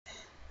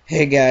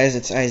Hey guys,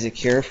 it's Isaac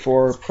here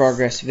for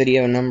progress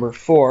video number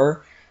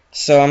 4.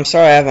 So I'm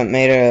sorry I haven't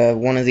made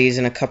one of these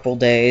in a couple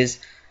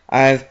days.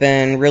 I've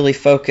been really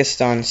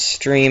focused on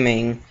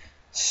streaming.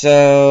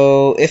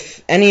 So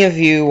if any of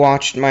you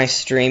watched my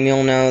stream,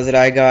 you'll know that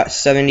I got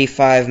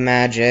 75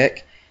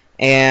 magic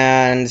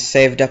and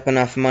saved up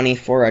enough money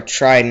for a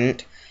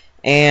trident.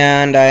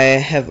 And I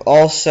have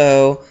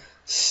also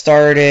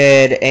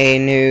started a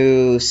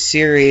new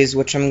series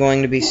which I'm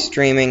going to be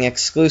streaming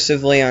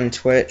exclusively on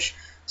Twitch.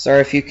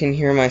 Sorry if you can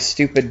hear my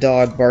stupid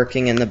dog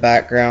barking in the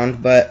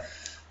background, but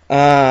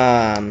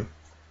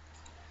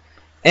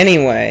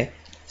anyway,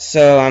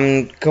 so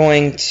I'm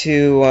going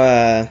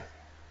to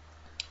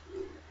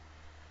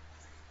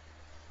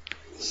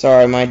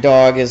sorry, my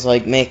dog is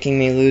like making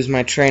me lose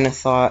my train of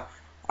thought.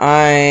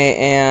 I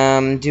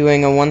am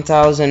doing a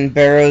 1000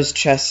 Barrows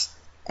chest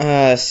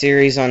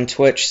series on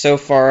Twitch. So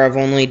far I've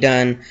only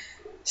done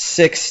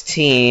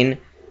 16.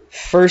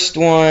 First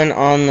one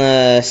on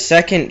the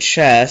second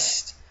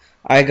chest,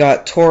 I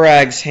got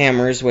Torag's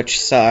hammers,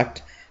 which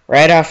sucked.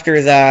 Right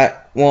after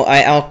that, well,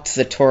 I alked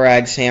the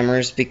Torag's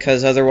hammers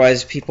because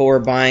otherwise people were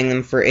buying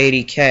them for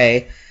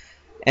 80k.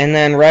 And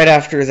then right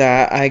after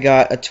that, I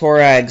got a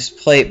Torag's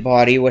plate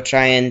body, which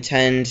I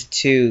intend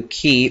to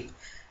keep.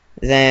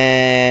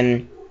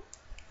 Then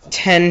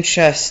 10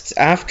 chests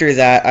after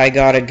that, I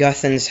got a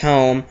Guthan's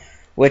Helm,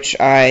 which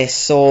I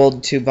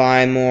sold to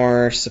buy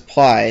more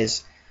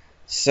supplies.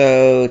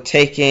 So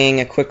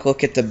taking a quick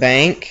look at the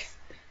bank,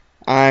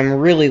 I'm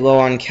really low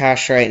on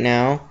cash right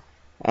now.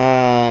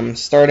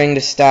 Starting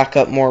to stack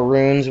up more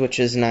runes, which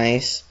is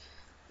nice.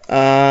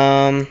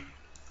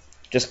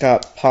 Just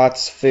got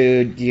pots,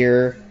 food,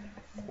 gear,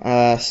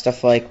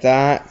 stuff like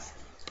that.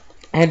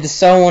 I had to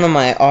sell one of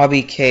my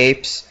obby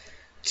capes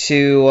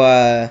to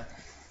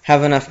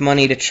have enough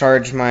money to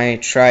charge my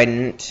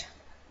trident.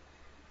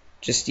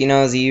 Just, you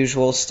know, the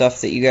usual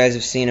stuff that you guys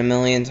have seen a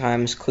million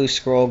times. Clue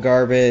scroll,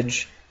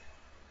 garbage.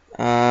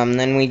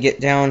 Then we get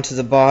down to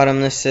the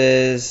bottom. This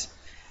is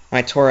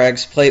my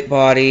Torag's plate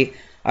body.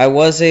 I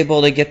was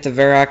able to get the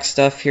Varrock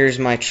stuff. Here's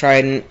my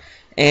trident.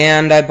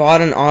 And I bought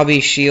an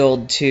obby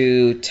shield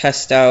to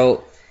test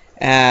out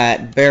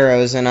at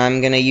Barrows, and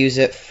I'm going to use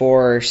it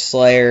for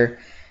Slayer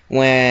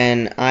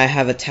when I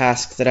have a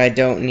task that I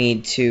don't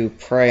need to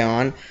prey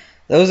on.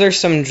 Those are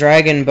some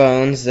dragon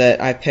bones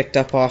that I picked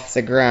up off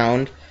the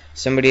ground.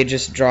 Somebody had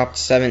just dropped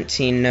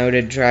 17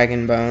 noted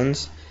dragon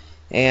bones.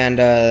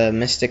 And a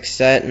mystic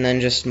set, and then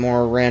just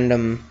more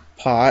random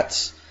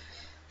pots.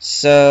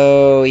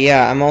 So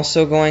yeah, I'm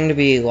also going to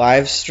be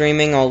live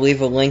streaming. I'll leave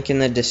a link in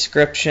the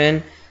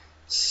description.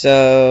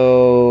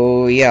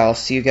 So yeah, I'll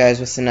see you guys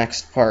with the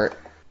next part.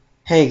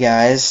 Hey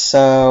guys,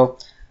 so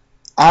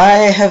I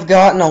have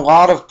gotten a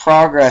lot of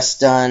progress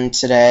done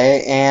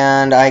today,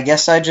 and I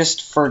guess I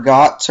just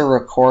forgot to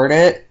record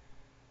it.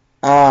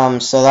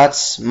 So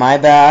that's my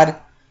bad.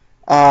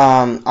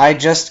 I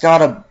just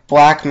got a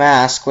black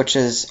mask, which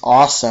is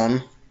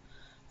awesome.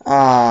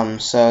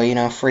 So, you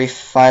know, free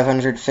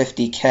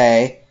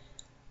 550k,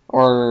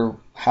 or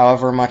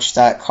however much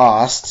that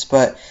costs.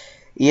 But,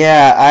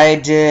 yeah, I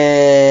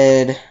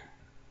did...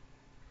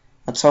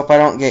 Let's hope I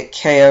don't get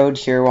KO'd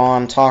here while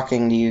I'm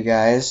talking to you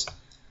guys.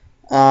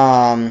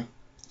 I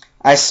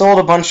sold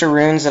a bunch of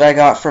runes that I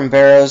got from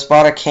Barrows,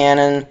 bought a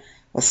cannon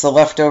with the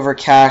leftover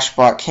cash,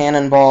 bought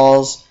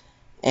cannonballs,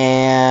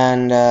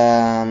 and,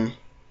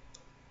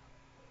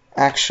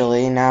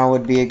 actually, now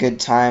would be a good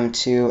time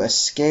to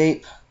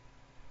escape.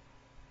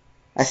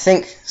 I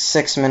think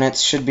 6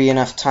 minutes should be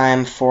enough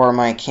time for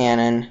my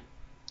cannon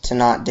to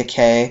not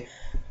decay.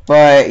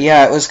 But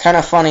yeah, it was kind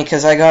of funny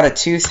because I got a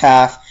tooth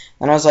half,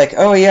 and I was like,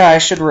 oh yeah, I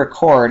should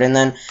record. And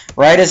then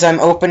right as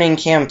I'm opening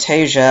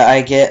Camtasia,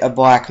 I get a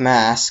black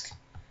mask.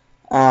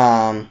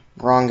 Wrong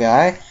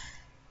guy.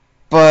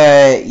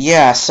 But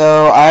yeah,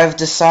 so I've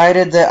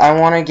decided that I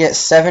want to get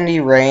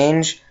 70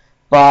 range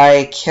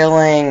by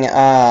killing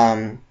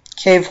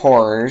cave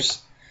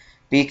horrors,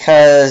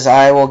 because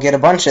I will get a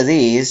bunch of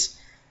these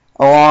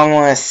along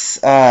with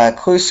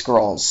clue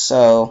scrolls,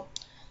 so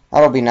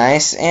that'll be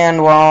nice.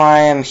 And while I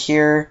am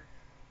here,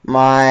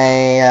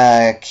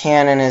 my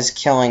cannon is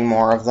killing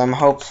more of them.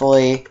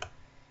 Hopefully,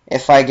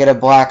 if I get a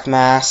black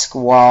mask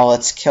while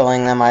it's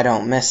killing them, I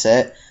don't miss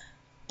it.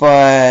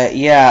 But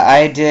yeah,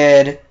 I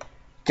did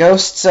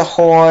Ghosts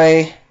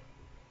Ahoy.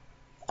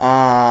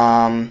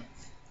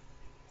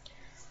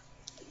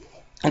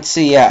 Let's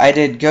see, yeah, I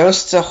did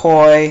Ghosts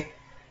Ahoy,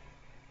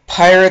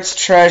 Pirate's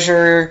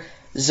Treasure,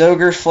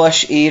 Zoger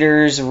Flesh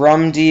Eaters,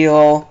 Rum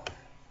Deal,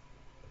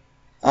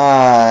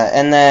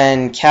 and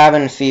then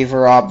Cabin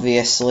Fever,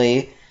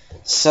 obviously.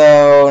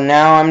 So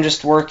now I'm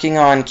just working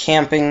on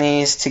camping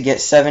these to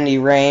get 70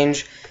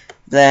 range.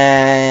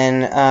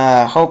 Then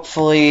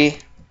hopefully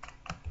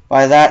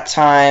by that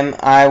time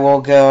I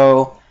will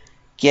go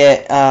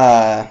get...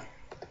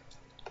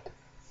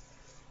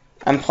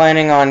 I'm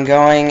planning on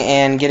going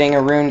and getting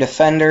a Rune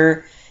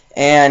Defender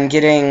and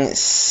getting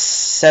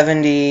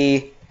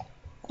 70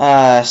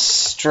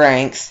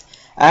 strength.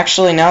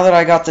 Actually, now that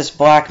I got this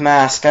black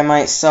mask, I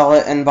might sell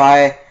it and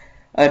buy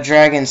a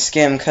dragon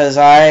skim, because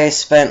I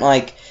spent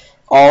like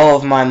all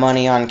of my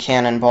money on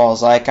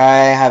cannonballs. Like,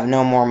 I have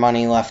no more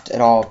money left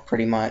at all,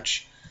 pretty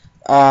much.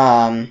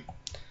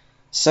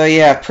 So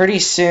yeah, pretty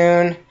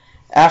soon,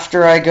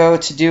 after I go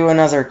to do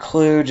another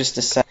clue, just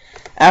a sec.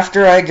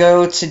 After I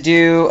go to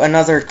do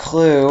another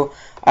clue,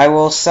 I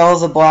will sell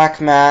the black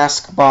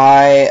mask,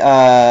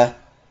 buy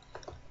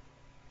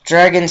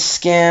dragon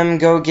skim,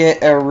 go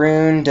get a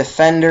rune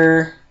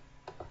defender,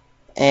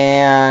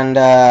 and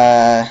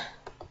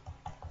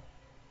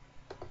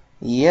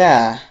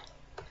yeah.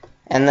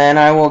 And then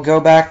I will go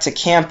back to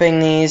camping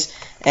these,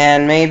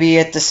 and maybe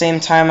at the same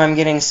time I'm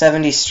getting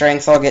 70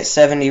 strength, I'll get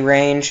 70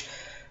 range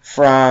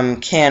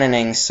from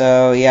cannoning.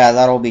 So yeah,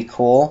 that'll be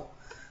cool.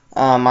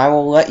 I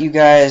will let you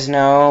guys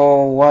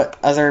know what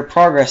other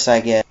progress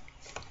I get.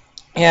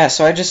 Yeah,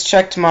 so I just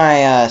checked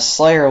my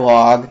Slayer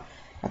log.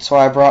 That's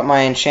why I brought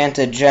my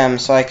enchanted gem,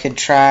 so I could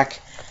track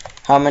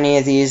how many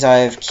of these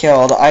I've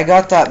killed. I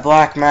got that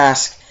black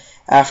mask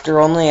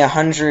after only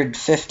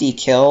 150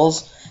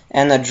 kills,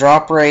 and the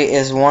drop rate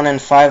is 1 in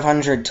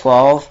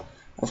 512.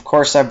 Of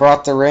course, I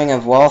brought the Ring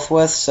of Wealth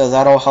with, so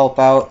that'll help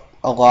out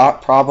a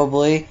lot,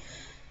 probably.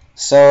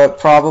 So it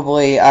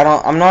probably,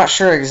 I'm not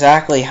sure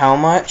exactly how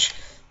much,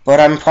 but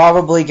I'm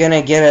probably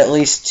gonna get at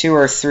least 2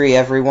 or 3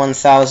 every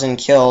 1,000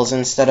 kills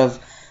instead of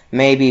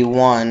maybe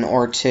 1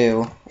 or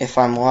 2 if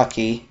I'm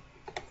lucky.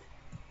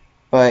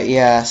 But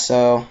yeah,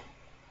 so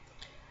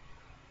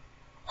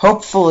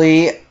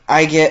hopefully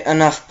I get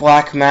enough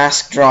black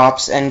mask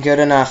drops and good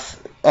enough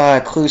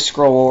clue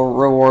scroll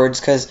rewards,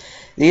 because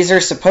these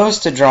are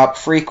supposed to drop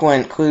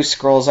frequent clue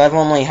scrolls. I've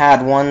only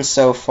had one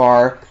so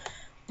far,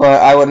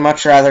 but I would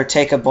much rather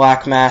take a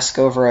black mask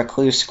over a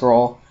clue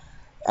scroll.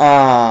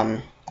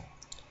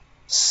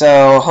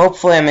 So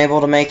hopefully I'm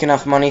able to make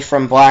enough money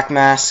from black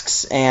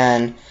masks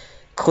and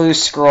clue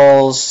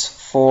scrolls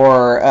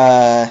for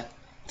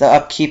the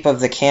upkeep of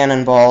the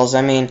cannonballs.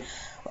 I mean,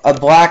 a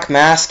black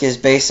mask is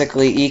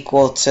basically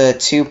equal to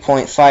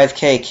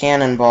 2.5k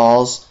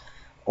cannonballs,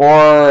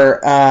 or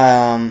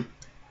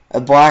a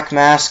black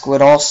mask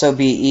would also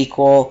be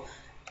equal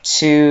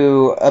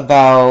to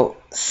about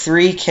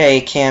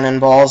 3k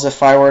cannonballs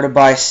if I were to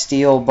buy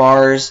steel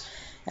bars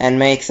and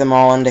make them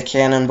all into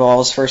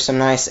cannonballs for some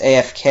nice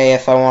AFK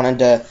if I wanted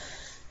to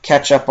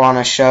catch up on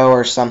a show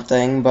or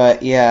something.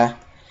 But yeah,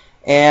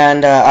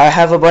 and I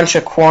have a bunch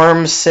of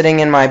Quorms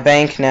sitting in my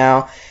bank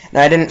now, and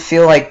I didn't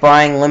feel like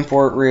buying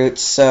Limpwort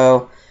roots,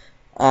 so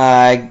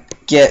I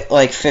get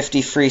like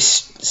 50 free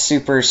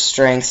super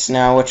strengths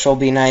now, which will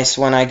be nice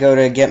when I go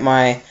to get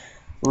my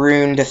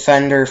rune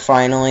defender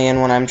finally,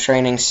 and when I'm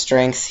training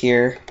strength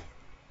here,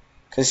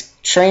 because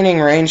training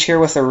range here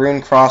with a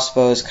rune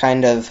crossbow is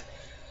kind of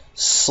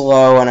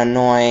slow and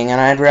annoying,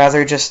 and I'd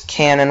rather just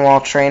cannon while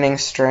training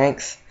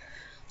strength.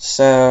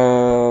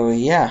 So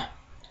yeah.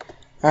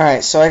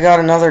 Alright, so I got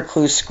another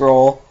clue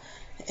scroll,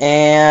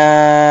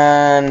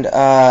 and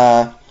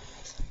I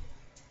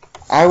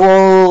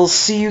will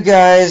see you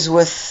guys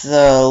with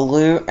the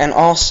loot, and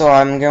also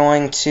I'm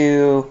going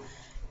to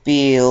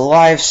be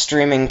live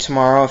streaming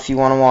tomorrow if you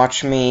want to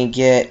watch me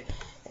get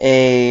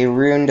a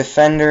rune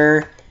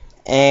defender,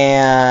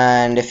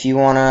 and if you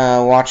want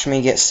to watch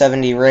me get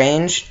 70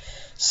 range.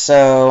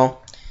 So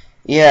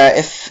yeah,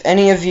 if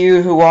any of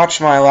you who watch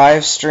my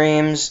live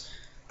streams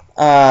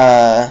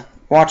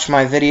watch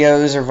my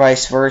videos or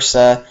vice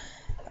versa,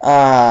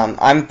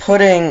 I'm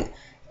putting,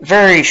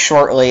 very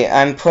shortly,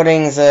 I'm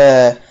putting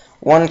the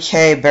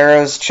 1k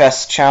Barrows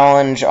Chest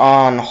Challenge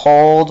on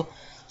hold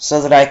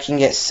so that I can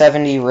get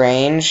 70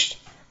 ranged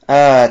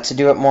to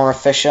do it more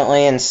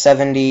efficiently, and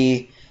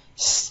 70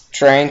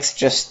 strength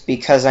just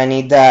because I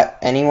need that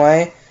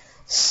anyway.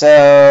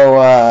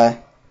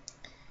 So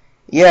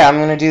yeah, I'm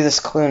gonna do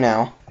this clue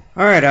now.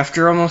 Alright,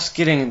 after almost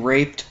getting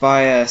raped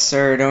by a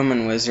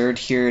Saradomin wizard,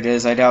 here it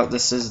is. I doubt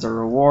this is the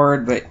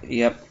reward, but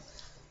yep.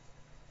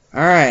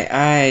 Alright,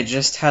 I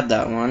just had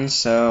that one,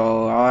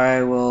 so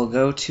I will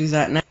go to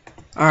that now.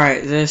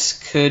 Alright,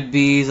 this could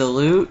be the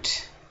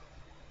loot.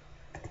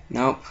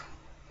 Nope.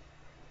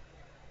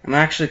 I'm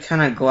actually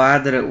kind of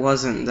glad that it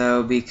wasn't,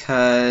 though,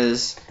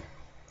 because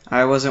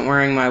I wasn't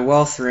wearing my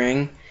wealth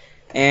ring.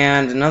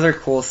 And another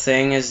cool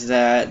thing is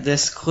that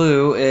this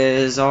clue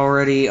is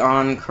already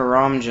on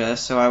Karamja,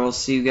 so I will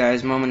see you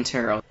guys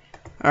momentarily.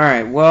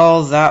 Alright,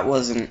 well, that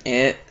wasn't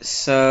it,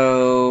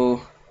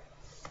 so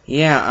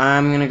yeah,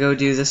 I'm gonna go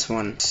do this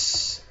one.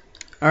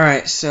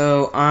 Alright,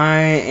 so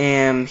I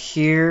am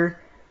here,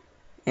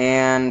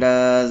 and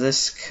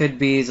this could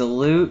be the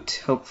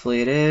loot.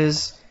 Hopefully it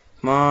is.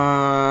 Come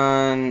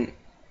on.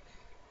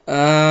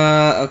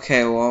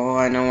 Okay, well,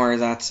 I know where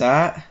that's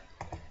at.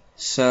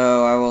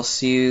 So I will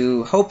see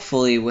you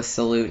hopefully with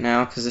the loot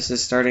now, because this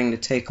is starting to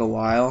take a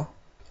while.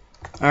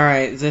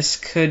 Alright, this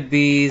could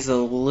be the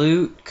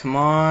loot. Come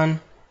on.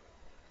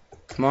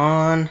 Come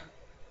on.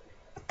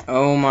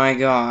 Oh my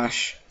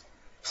gosh.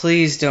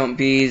 Please don't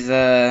be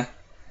the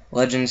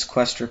Legends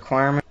Quest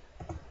requirement.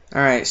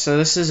 Alright, so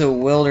this is a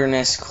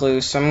wilderness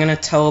clue, so I'm going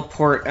to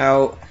teleport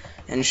out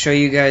and show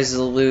you guys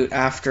the loot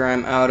after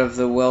I'm out of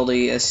the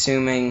wildy,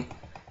 assuming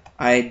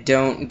I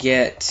don't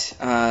get,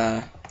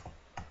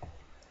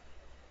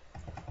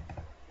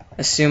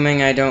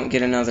 assuming I don't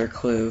get another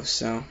clue,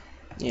 so,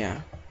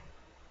 yeah.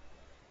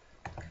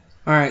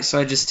 Alright, so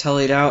I just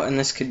tallied out, and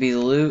this could be the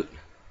loot.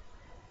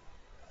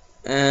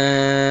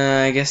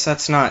 I guess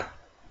that's not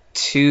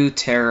too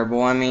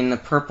terrible. I mean, the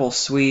purple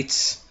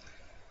sweets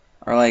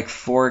are like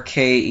 4K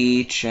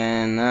each,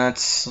 and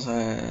that's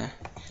not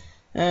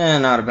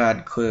a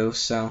bad clue,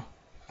 so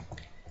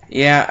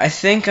yeah, I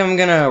think I'm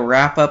gonna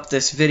wrap up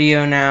this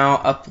video now,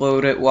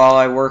 upload it while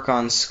I work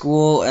on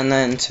school, and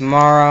then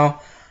tomorrow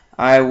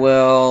I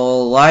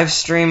will live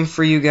stream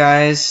for you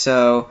guys.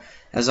 So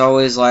as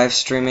always, live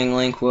streaming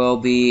link will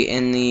be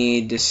in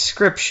the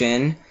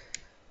description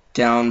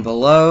down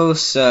below.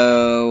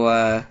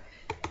 So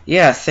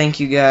yeah,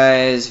 thank you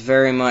guys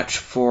very much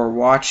for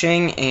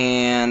watching,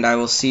 and I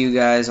will see you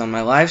guys on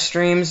my live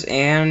streams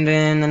and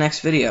in the next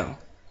video.